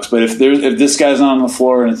 underdogs, but if this guy's not on the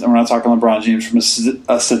floor, and we're not talking LeBron James from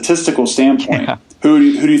a statistical standpoint. Yeah. Who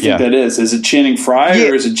do you think that is? Is it Channing Frye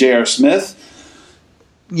or is it J.R. Smith?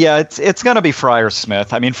 Yeah, it's going to be Frye or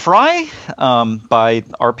Smith. I mean, Frye, by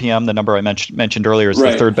RPM, the number I mentioned earlier, is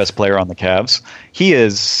the third best player on the Cavs. He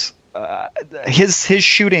is his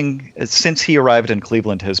shooting since he arrived in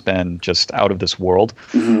Cleveland has been just out of this world.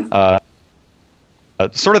 Mm-hmm.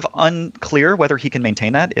 Sort of unclear whether he can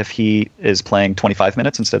maintain that if he is playing 25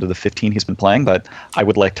 minutes instead of the 15 he's been playing, but I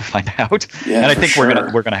would like to find out. Yeah, and I think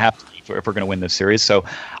we're gonna have to if we're gonna win this series. So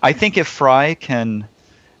I think if Frye can,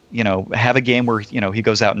 have a game where he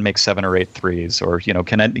goes out and makes 7 or 8 threes, or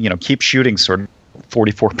can keep shooting sort of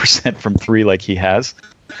 44% from three like he has,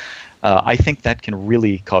 I think that can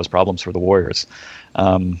really cause problems for the Warriors.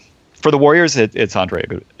 For the Warriors, it's Andre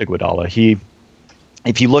Iguodala.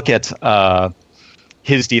 If you look at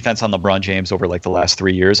his defense on LeBron James over like the last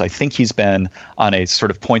 3 years, I think he's been on a sort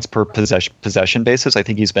of points per possession basis. I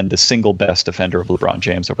think he's been the single best defender of LeBron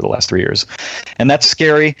James over the last 3 years. And that's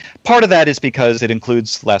scary. Part of that is because it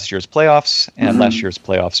includes last year's playoffs, and last year's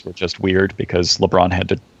playoffs were just weird because LeBron had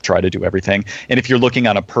to try to do everything. And if you're looking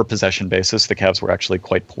on a per possession basis, the Cavs were actually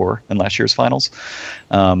quite poor in last year's finals.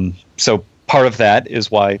 So part of that is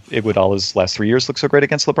why Iguodala's last 3 years look so great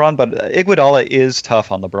against LeBron, but Iguodala is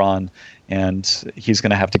tough on LeBron, and he's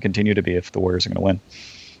going to have to continue to be if the Warriors are going to win.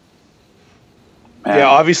 Yeah,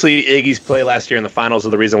 obviously Iggy's play last year in the finals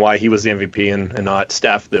is the reason why he was the MVP and not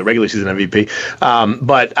Steph, the regular season MVP.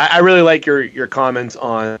 But I really like your comments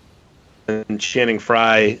on Channing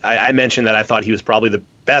Frye. I mentioned that I thought he was probably the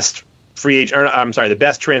best the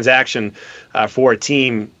best transaction for a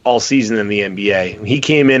team all season in the NBA. He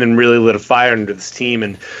came in and really lit a fire under this team.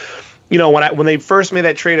 And when they first made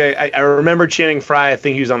that trade, I remember Channing Frye. I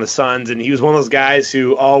think he was on the Suns, and he was one of those guys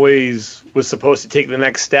who always was supposed to take the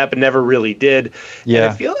next step and never really did.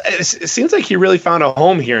 Yeah, and it seems like he really found a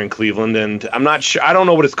home here in Cleveland, and I'm not sure. I don't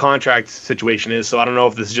know what his contract situation is, so I don't know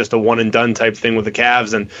if this is just a one and done type thing with the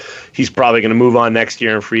Cavs, and he's probably going to move on next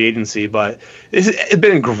year in free agency. But it's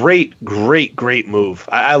been a great move.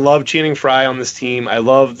 I love Channing Frye on this team. I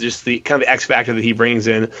love just the kind of X factor that he brings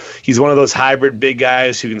in. He's one of those hybrid big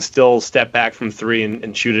guys who can still step back from three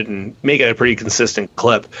and shoot it and make it a pretty consistent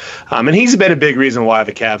clip. And he's been a big reason why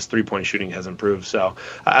the Cavs' three-point shooting has improved. So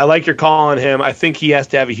I like your call on him. I think he has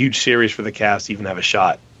to have a huge series for the Cavs to even have a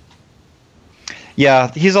shot.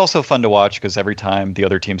 Yeah, he's also fun to watch because every time the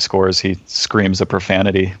other team scores, he screams a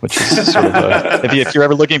profanity, which is sort of if you're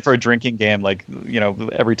ever looking for a drinking game, like,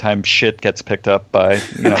 every time shit gets picked up by,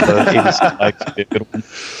 the ABC likes to be a good one.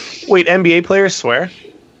 Wait, NBA players swear?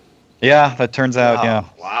 Yeah, that turns out, yeah.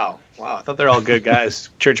 Wow. I thought they're all good guys,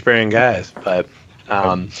 church-bearing guys. But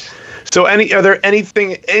so are there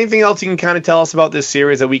anything else you can kind of tell us about this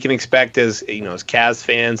series that we can expect as Cavs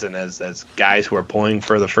fans and as guys who are pulling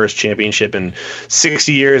for the first championship in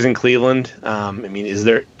 60 years in Cleveland?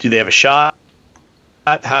 Do they have a shot?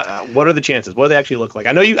 What are the chances? What do they actually look like?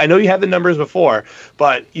 I know you had the numbers before,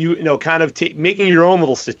 but kind of making your own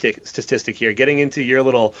little statistic here, getting into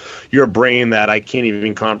your brain that I can't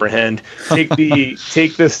even comprehend. Take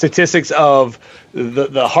the statistics of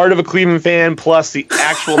the heart of a Cleveland fan plus the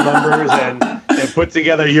actual numbers and put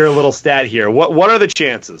together your little stat here. What are the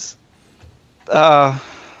chances?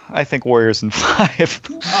 I think Warriors in 5.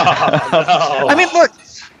 Oh, no. I mean,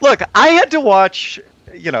 look, I had to watch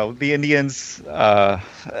the Indians,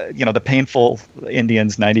 the painful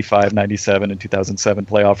Indians 95, 97, and 2007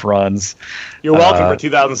 playoff runs. You're welcome for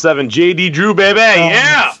 2007. JD Drew, baby.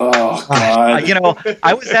 Yeah. Oh, God.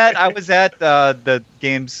 I was at the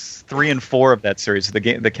games 3 and 4 of that series.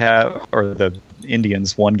 The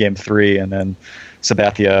Indians won game 3, and then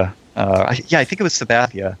Sabathia. I think it was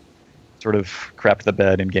Sabathia. Sort of crapped the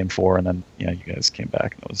bed in game 4, and then you guys came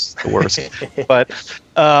back, and it was the worst. But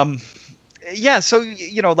yeah, so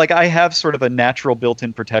I have sort of a natural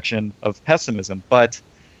built-in protection of pessimism, but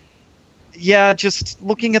yeah, just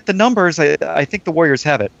looking at the numbers, I think the Warriors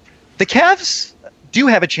have it. The Cavs do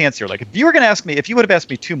have a chance here. Like, if you would have asked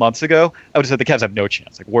me 2 months ago, I would have said the Cavs have no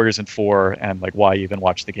chance. Like, Warriors in 4, and why even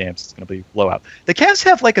watch the games? It's going to be blowout. The Cavs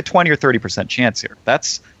have a 20 or 30% chance here.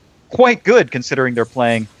 That's quite good considering they're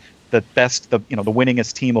playing the best, the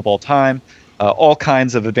winningest team of all time. All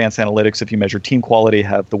kinds of advanced analytics, if you measure team quality,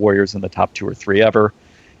 have the Warriors in the top 2 or 3 ever.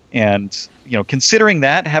 And, considering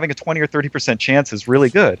that, having a 20 or 30% chance is really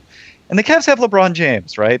good. And the Cavs have LeBron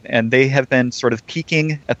James, right? And they have been sort of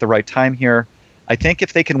peaking at the right time here. I think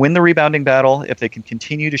if they can win the rebounding battle, if they can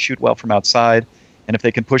continue to shoot well from outside, and if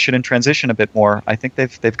they can push it in transition a bit more, I think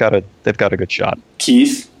they've got a good shot.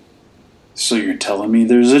 Keith, so you're telling me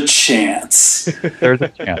there's a chance? There's a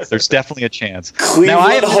chance. There's definitely a chance.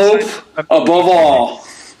 Cleveland hope above all.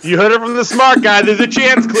 You heard it from the smart guy. There's a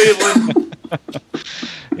chance, Cleveland.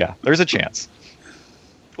 Yeah, there's a chance.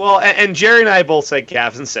 Well, and Jerry and I both said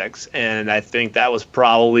Cavs in 6, and I think that was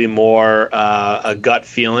probably more a gut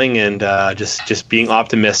feeling and just being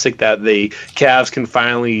optimistic that the Cavs can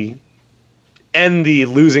finally end the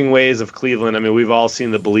losing ways of Cleveland. I mean, we've all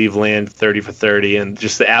seen the Believe land 30 for 30 and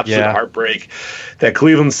just the absolute heartbreak that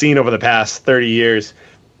Cleveland's seen over the past 30 years.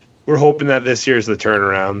 We're hoping that this year's the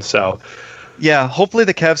turnaround. So, yeah, hopefully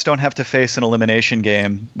the Cavs don't have to face an elimination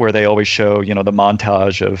game where they always show, the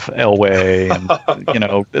montage of Elway and,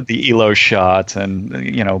 the Elo shot and,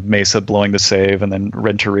 Mesa blowing the save and then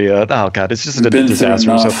Renteria. Oh, God, it's just a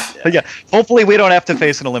disaster. So, but yeah, hopefully we don't have to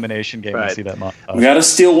face an elimination game and see that montage. We got to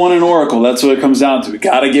steal one in Oracle. That's what it comes down to. We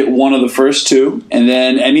got to get one of the first two, and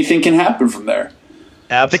then anything can happen from there.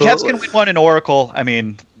 Absolutely. The Cavs can win one in Oracle. I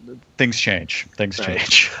mean, things change.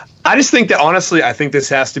 Change. I just think that, honestly, I think this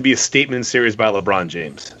has to be a statement series by LeBron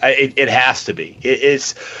James. It has to be.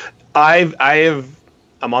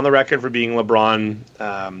 I'm on the record for being LeBron,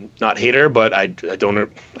 not hater, but I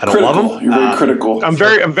don't love him. You're very critical. I'm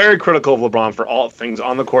very critical of LeBron for all things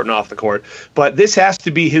on the court and off the court. But this has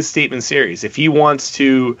to be his statement series. If they want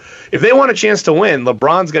a chance to win,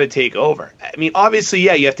 LeBron's got to take over. I mean, obviously,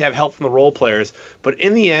 yeah, you have to have help from the role players, but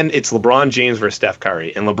in the end, it's LeBron James versus Steph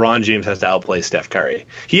Curry, and LeBron James has to outplay Steph Curry.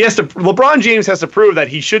 LeBron James has to prove that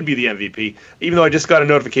he should be the MVP. Even though I just got a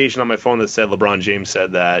notification on my phone that said LeBron James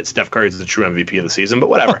said that Steph Curry is the true MVP of the season.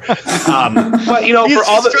 But whatever. But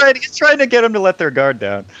he's trying to get them to let their guard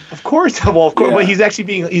down. Of course. Well, of course. Yeah. But he's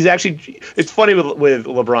actually. It's funny with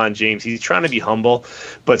LeBron James. He's trying to be humble,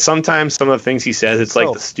 but sometimes some of the things he says, it's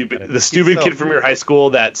like the stupid kid from your high school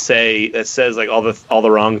that says like all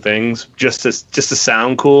the wrong things just to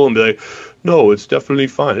sound cool and be like, no, it's definitely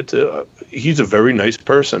fine. He's a very nice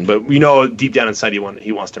person, but deep down inside he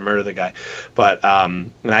wants to murder the guy. But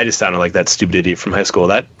and I just sounded like that stupid idiot from high school.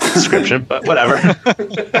 That description, but whatever.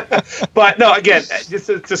 But no, again, just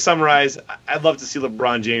to summarize, I'd love to see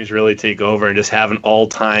LeBron James really take over and just have an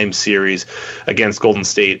all-time series against Golden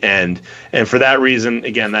State, and for that reason,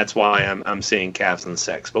 again, that's why I'm saying Cavs in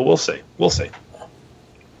 6. But we'll see.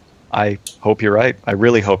 I hope you're right. I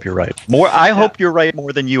really hope you're right. I hope you're right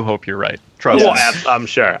more than you hope you're right. Trust me. I'm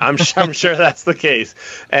sure. I'm sure that's the case.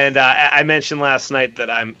 And I mentioned last night that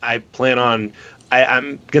I'm going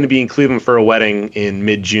to be in Cleveland for a wedding in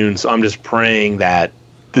mid-June, so I'm just praying that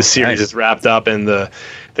the series is wrapped up and the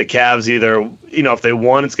Cavs either, if they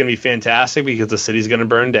won, it's going to be fantastic because the city's going to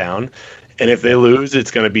burn down. And if they lose, it's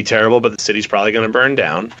going to be terrible, but the city's probably going to burn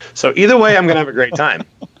down. So either way, I'm going to have a great time.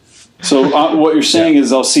 So what you're saying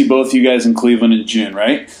is I'll see both you guys in Cleveland in June,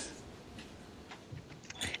 right?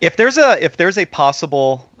 If there's a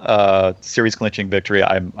possible series clinching victory,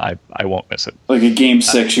 I won't miss it. Like a Game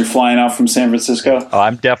 6, you're flying out from San Francisco? Oh,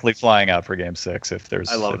 I'm definitely flying out for Game 6 if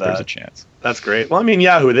there's a chance. That's great. Well, I mean,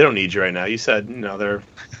 Yahoo, they don't need you right now. You said they're.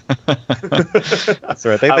 That's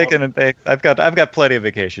right. I've got plenty of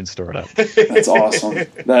vacations stored up. That's awesome.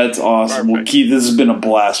 Perfect. Well, Keith, this has been a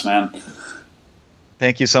blast, man.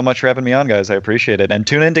 Thank you so much for having me on, guys. I appreciate it. And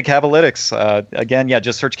tune in to Cavalytics. Again,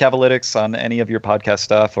 just search Cavalytics on any of your podcast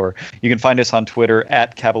stuff, or you can find us on Twitter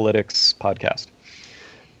at Cavalytics Podcast.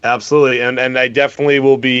 Absolutely. And I definitely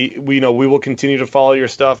will be, we will continue to follow your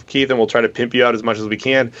stuff, Keith, and we'll try to pimp you out as much as we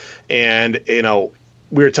can. And,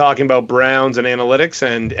 we were talking about Browns and analytics,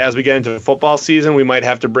 and as we get into football season, we might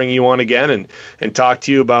have to bring you on again and talk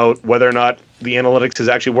to you about whether or not the analytics is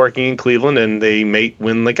actually working in Cleveland, and they may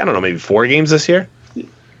win, maybe 4 games this year.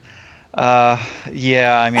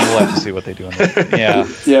 Yeah, I mean, we'll have to see what they do. We might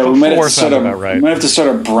have to start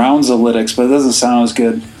a Browns-alytics, but it doesn't sound as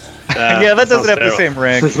good. That doesn't have the same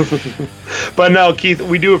ring. But no, Keith,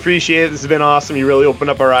 we do appreciate it. This has been awesome. You really opened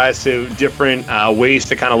up our eyes to different ways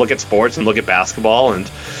to kind of look at sports and look at basketball, and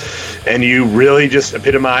you really just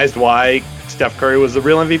epitomized why Steph Curry was the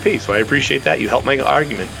real MVP. So I appreciate that. You helped make an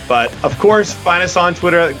argument. But of course, find us on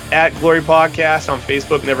Twitter at Glory Podcast, on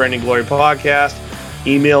Facebook, Never Ending Glory Podcast.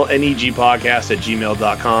 Email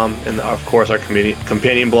negpodcast@gmail.com, and of course our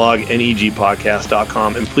companion blog,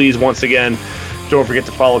 negpodcast.com. And please, once again, don't forget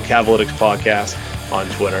to follow Cavalytics Podcast on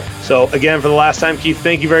Twitter. So again, for the last time, Keith,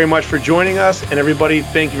 thank you very much for joining us, and everybody,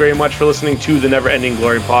 thank you very much for listening to the Never Ending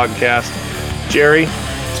Glory Podcast. Jerry,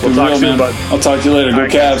 We'll talk soon, bud. I'll talk to you later. Go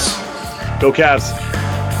Cavs. Go Cavs.